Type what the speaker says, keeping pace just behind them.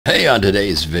Hey, on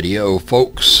today's video,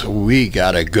 folks, we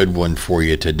got a good one for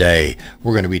you today.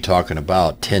 We're going to be talking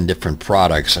about 10 different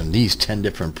products, and these 10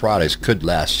 different products could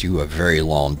last you a very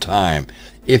long time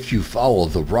if you follow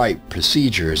the right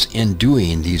procedures in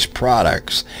doing these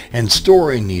products and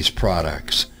storing these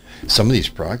products. Some of these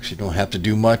products you don't have to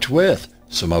do much with.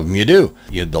 Some of them you do.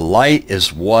 The light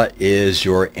is what is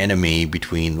your enemy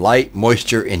between light,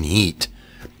 moisture, and heat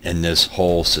in this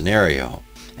whole scenario.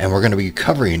 And we're going to be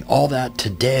covering all that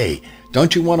today.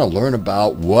 Don't you want to learn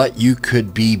about what you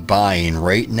could be buying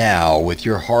right now with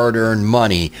your hard-earned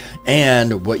money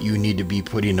and what you need to be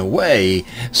putting away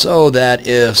so that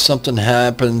if something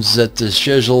happens that the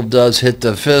shizzle does hit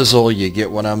the fizzle, you get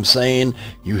what I'm saying?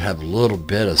 You have a little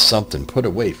bit of something put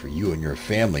away for you and your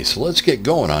family. So let's get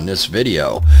going on this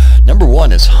video. Number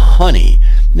one is honey.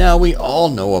 Now, we all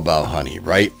know about honey,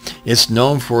 right? It's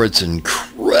known for its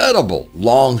incredible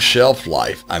long shelf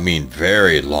life. I mean,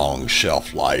 very long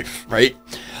shelf life, right?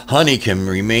 Honey can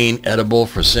remain edible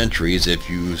for centuries if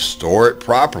you store it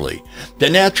properly. The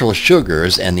natural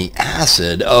sugars and the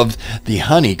acid of the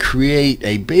honey create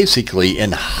a basically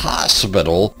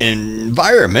inhospitable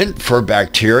environment for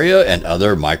bacteria and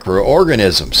other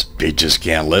microorganisms. They just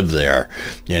can't live there.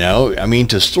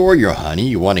 To store your honey,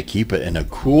 you want to keep it in a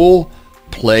cool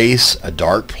place, a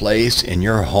dark place in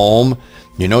your home,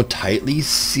 tightly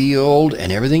sealed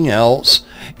and everything else.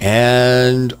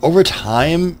 And over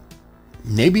time,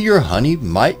 maybe your honey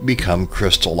might become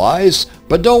crystallized,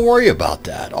 but don't worry about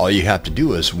that. All you have to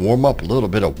do is warm up a little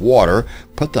bit of water,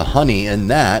 put the honey in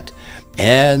that,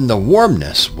 and the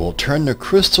warmness will turn the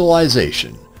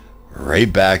crystallization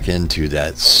right back into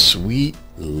that sweet,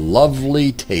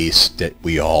 lovely taste that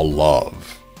we all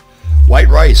love. White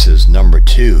rice is number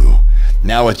two.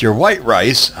 Now, with your white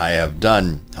rice, I have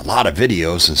done a lot of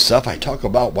videos and stuff. I talk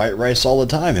about white rice all the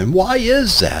time. And why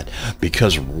is that?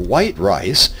 Because white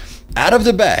rice, out of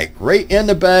the bag, right in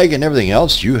the bag and everything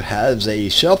else, you have a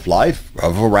shelf life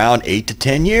of around 8 to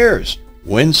 10 years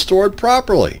when stored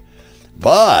properly.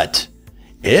 But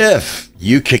if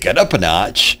you kick it up a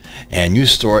notch and you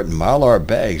store it in Mylar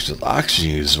bags with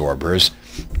oxygen absorbers,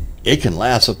 it can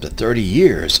last up to 30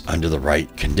 years under the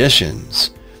right conditions.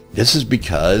 This is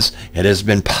because it has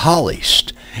been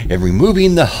polished and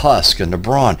removing the husk and the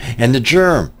brawn and the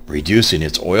germ, reducing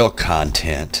its oil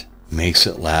content, makes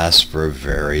it last for a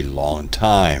very long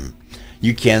time.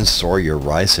 You can store your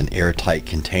rice in airtight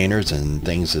containers and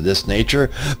things of this nature,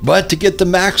 but to get the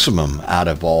maximum out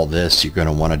of all this, you're going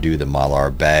to want to do the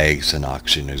Mylar bags and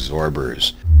oxygen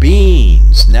absorbers.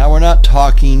 Beans. Now, we're not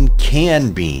talking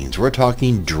canned beans. We're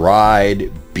talking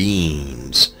dried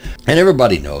beans. And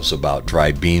everybody knows about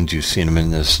dried beans. You've seen them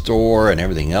in the store and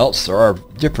everything else. There are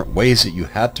different ways that you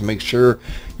have to make sure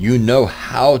you know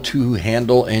how to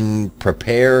handle and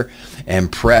prepare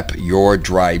and prep your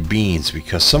dried beans,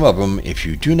 because some of them, if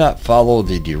you do not follow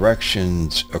the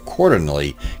directions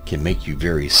accordingly, can make you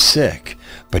very sick.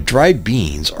 But dried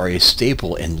beans are a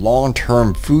staple in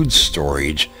long-term food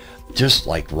storage, just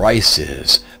like rice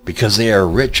is, because they are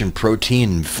rich in protein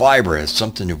and fiber. It's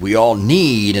something that we all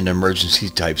need in an emergency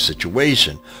type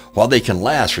situation. While they can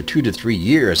last for 2 to 3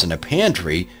 years in a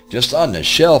pantry, just on the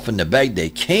shelf in the bag they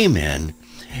came in,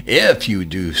 if you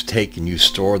do take and you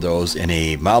store those in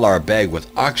a Mylar bag with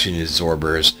oxygen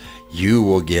absorbers, you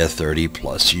will get 30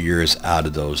 plus years out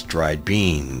of those dried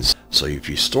beans. So if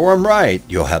you store them right,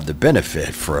 you'll have the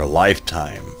benefit for a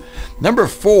lifetime. Number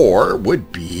 4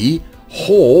 would be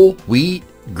whole wheat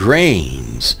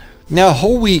grains. Now,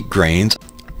 whole wheat grains,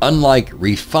 unlike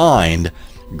refined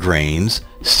grains,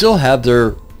 still have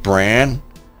their bran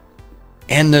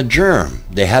and the germ.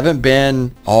 They haven't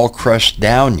been all crushed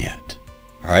down yet.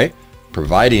 All right,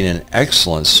 providing an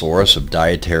excellent source of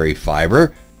dietary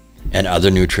fiber and other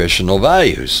nutritional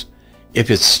values. If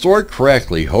it's stored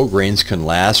correctly, whole grains can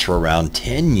last for around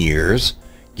 10 years,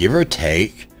 give or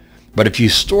take. But if you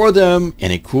store them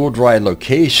in a cool, dry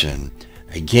location,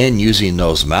 again, using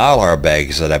those Mylar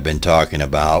bags that I've been talking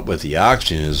about with the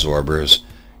oxygen absorbers,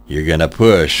 you're going to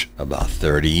push about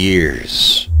 30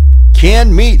 years.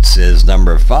 Canned meats is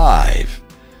number 5.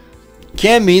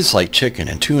 Canned meats like chicken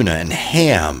and tuna and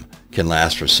ham can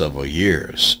last for several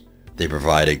years. They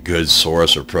provide a good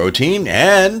source of protein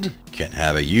and can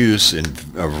have a use in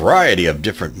a variety of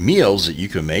different meals that you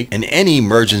can make in any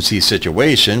emergency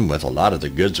situation with a lot of the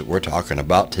goods that we're talking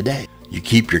about today. You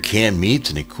keep your canned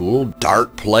meats in a cool,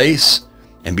 dark place,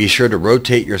 and be sure to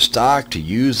rotate your stock to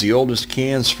use the oldest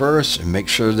cans first and make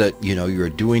sure that you're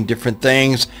doing different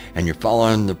things and you're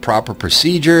following the proper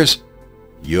procedures.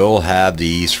 You'll have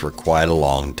these for quite a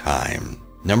long time.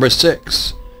 Number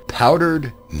 6,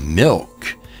 powdered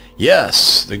milk.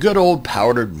 Yes, the good old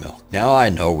powdered milk. Now I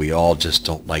know we all just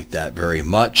don't like that very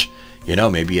much. You know,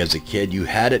 maybe as a kid you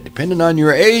had it, depending on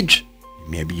your age.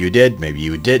 Maybe you did, maybe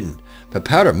you didn't. But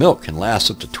powdered milk can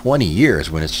last up to 20 years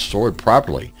when it's stored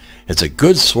properly. It's a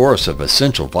good source of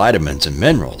essential vitamins and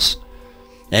minerals.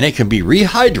 And it can be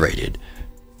rehydrated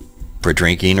for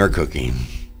drinking or cooking.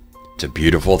 It's a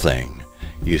beautiful thing.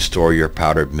 You store your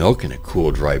powdered milk in a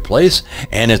cool, dry place,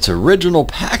 and its original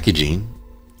packaging,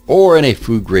 or in a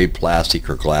food-grade plastic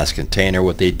or glass container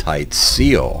with a tight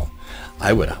seal.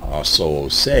 I would also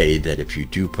say that if you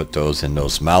do put those in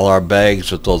those Mylar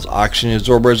bags with those oxygen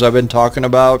absorbers I've been talking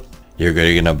about, you're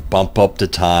going to bump up the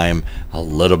time a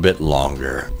little bit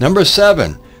longer. Number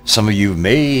 7, some of you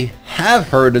may have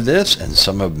heard of this and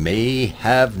some of may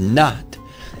have not.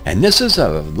 And this is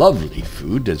a lovely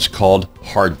food that's called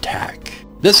hardtack.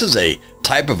 This is a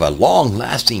type of a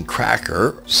long-lasting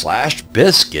cracker /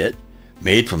 biscuit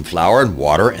made from flour and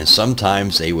water, and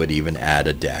sometimes they would even add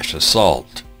a dash of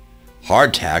salt.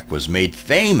 Hardtack was made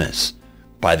famous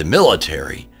by the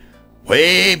military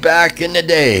way back in the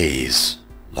days.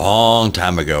 Long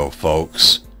time ago,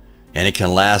 folks. And it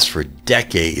can last for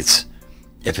decades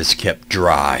if it's kept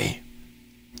dry.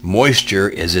 Moisture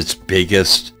is its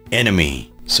biggest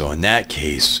enemy. So in that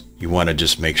case, you want to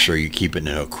just make sure you keep it in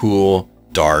a cool,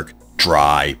 dark,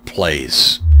 dry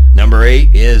place. Number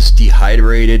 8 is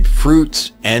dehydrated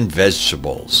fruits and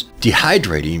vegetables.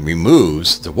 Dehydrating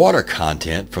removes the water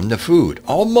content from the food,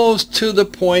 almost to the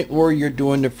point where you're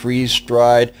doing the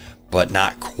freeze-dried, but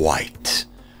not quite.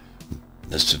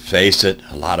 Let's face it,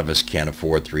 a lot of us can't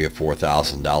afford $3,000 or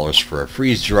 $4,000 for a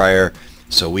freeze dryer,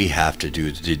 so we have to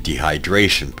do the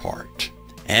dehydration part.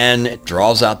 And it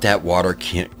draws out that water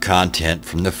content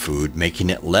from the food, making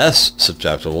it less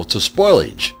susceptible to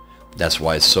spoilage. That's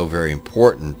why it's so very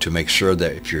important to make sure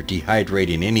that if you're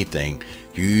dehydrating anything,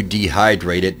 you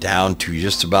dehydrate it down to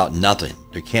just about nothing.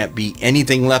 There can't be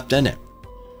anything left in it.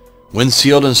 When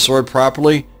sealed and stored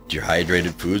properly,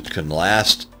 dehydrated foods can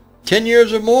last 10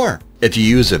 years or more. If you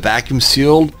use a vacuum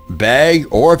sealed bag,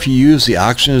 or if you use the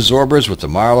oxygen absorbers with the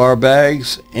Mylar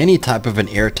bags, any type of an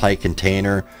airtight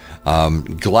container,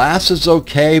 glass is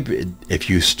okay, but if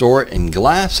you store it in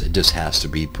glass, it just has to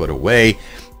be put away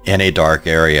in a dark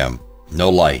area. No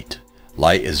light.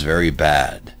 Light is very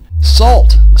bad.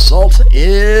 Salt. Salt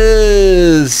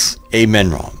is a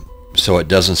mineral, so it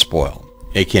doesn't spoil.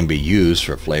 It can be used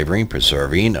for flavoring,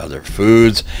 preserving other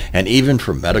foods, and even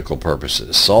for medical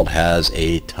purposes. Salt has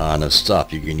a ton of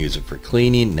stuff. You can use it for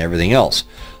cleaning and everything else.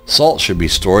 Salt should be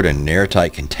stored in an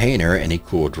airtight container in a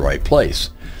cool, dry place.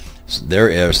 So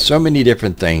there are so many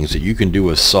different things that you can do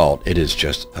with salt. It is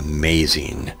just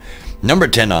amazing. Number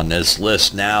 10 on this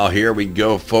list now, here we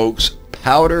go, folks.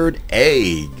 Powdered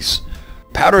eggs.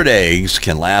 Powdered eggs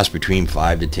can last between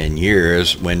 5 to 10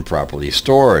 years when properly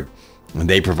stored.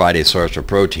 They provide a source of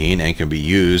protein and can be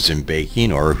used in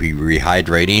baking or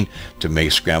rehydrating to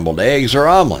make scrambled eggs or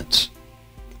omelets.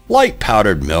 Like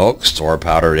powdered milk, store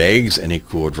powdered eggs in a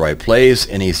cool, dry place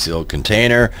in a sealed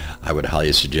container. I would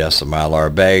highly suggest the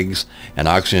Mylar bags and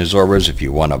oxygen absorbers if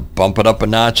you want to bump it up a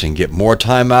notch and get more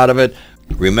time out of it.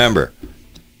 Remember,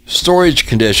 storage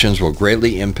conditions will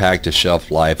greatly impact the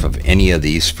shelf life of any of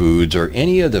these foods or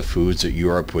any of the foods that you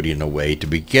are putting away to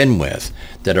begin with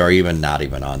that are not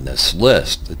even on this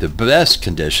list. The best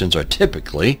conditions are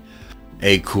typically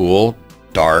a cool,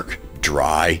 dark,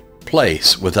 dry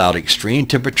place without extreme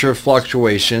temperature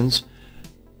fluctuations.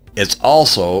 It's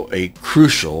also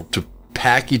crucial to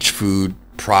package food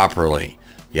properly.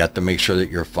 You have to make sure that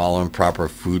you're following proper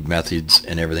food methods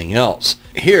and everything else.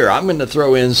 Here, I'm going to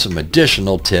throw in some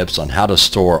additional tips on how to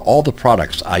store all the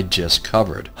products I just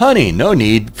covered. Honey, no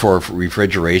need for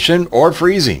refrigeration or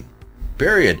freezing.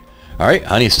 Period. All right,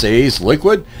 honey stays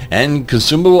liquid and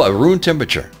consumable at room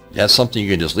temperature. That's something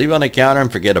you can just leave on the counter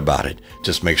and forget about it.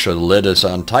 Just make sure the lid is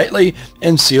on tightly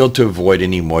and sealed to avoid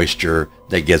any moisture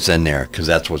that gets in there, because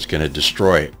that's what's going to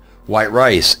destroy it. White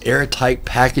rice. Airtight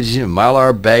packaging in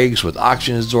Mylar bags with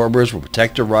oxygen absorbers will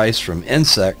protect the rice from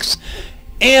insects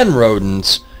and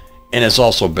rodents, and it's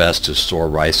also best to store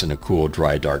rice in a cool,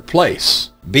 dry, dark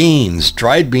place. Beans.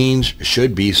 Dried beans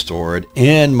should be stored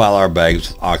in Mylar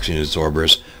bags with oxygen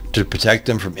absorbers to protect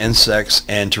them from insects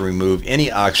and to remove any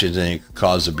oxygen that could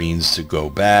cause the beans to go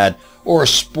bad or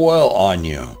spoil on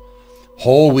you.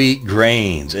 Whole wheat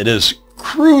grains. It is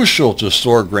crucial to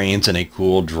store grains in a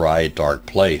cool, dry, dark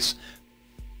place.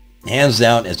 Hands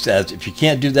down, it says if you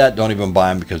can't do that, don't even buy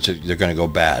them because they're going to go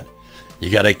bad. You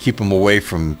got to keep them away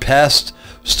from pests.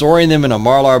 Storing them in a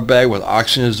Mylar bag with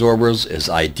oxygen absorbers is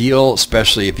ideal,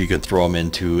 especially if you can throw them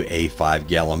into a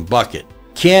 5-gallon bucket.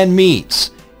 Canned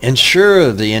meats.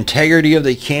 Ensure the integrity of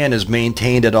the can is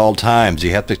maintained at all times. You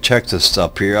have to check this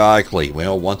stuff periodically,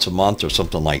 once a month or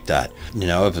something like that.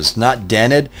 If it's not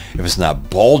dented, if it's not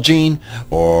bulging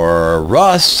or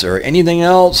rust or anything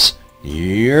else,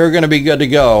 you're going to be good to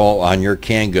go on your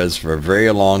canned goods for a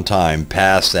very long time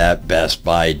past that best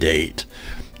by date.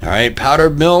 All right,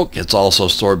 powdered milk, it's also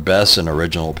stored best in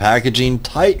original packaging,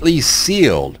 tightly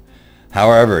sealed.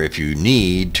 However, if you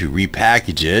need to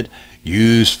repackage it,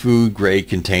 use food grade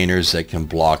containers that can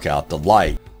block out the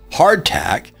light.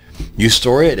 Hardtack, you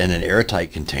store it in an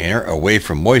airtight container away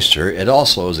from moisture. It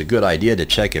also is a good idea to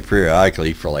check it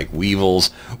periodically for like weevils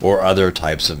or other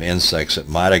types of insects that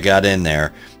might have got in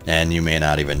there and you may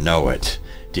not even know it.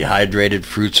 Dehydrated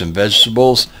fruits and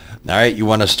vegetables, all right, you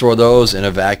want to store those in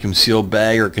a vacuum sealed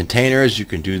bag or containers. You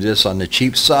can do this on the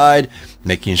cheap side,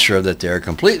 making sure that they're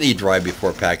completely dry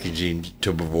before packaging to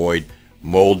avoid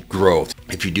mold growth.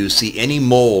 If you do see any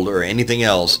mold or anything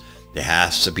else, it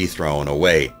has to be thrown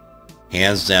away.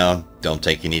 Hands down, don't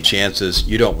take any chances.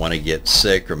 You don't want to get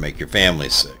sick or make your family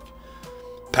sick.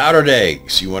 Powdered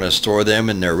eggs, you want to store them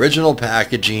in their original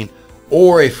packaging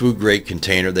or a food grade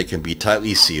container that can be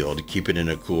tightly sealed. Keep it in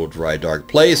a cool, dry, dark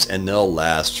place and they'll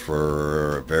last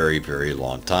for a very, very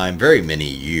long time, very many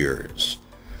years.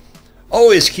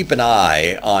 Always keep an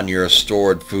eye on your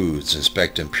stored foods.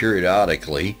 Inspect them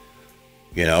periodically,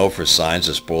 for signs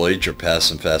of spoilage or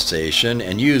pest infestation,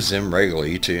 and use them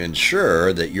regularly to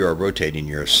ensure that you are rotating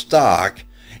your stock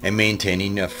and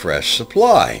maintaining a fresh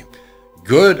supply.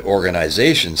 Good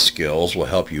organization skills will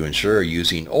help you ensure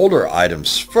using older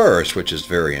items first, which is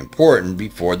very important,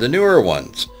 before the newer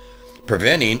ones.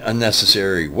 Preventing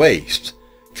unnecessary waste.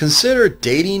 Consider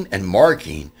dating and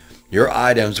marking your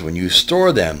items when you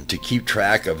store them to keep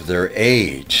track of their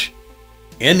age.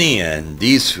 In the end,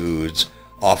 these foods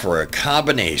offer a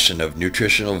combination of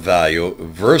nutritional value,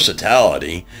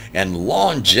 versatility, and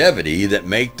longevity that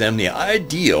make them the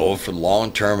ideal for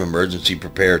long-term emergency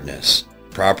preparedness.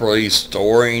 Properly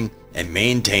storing and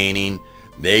maintaining,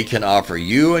 they can offer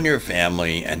you and your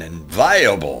family an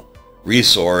invaluable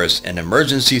resource in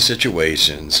emergency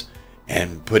situations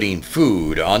and putting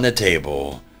food on the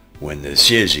table when the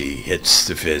shizzy hits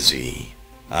the fizzy.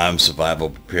 I'm Survival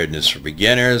Preparedness for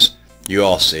Beginners. You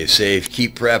all stay safe,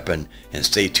 keep prepping, and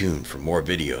stay tuned for more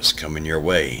videos coming your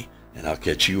way. And I'll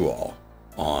catch you all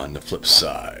on the flip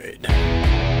side.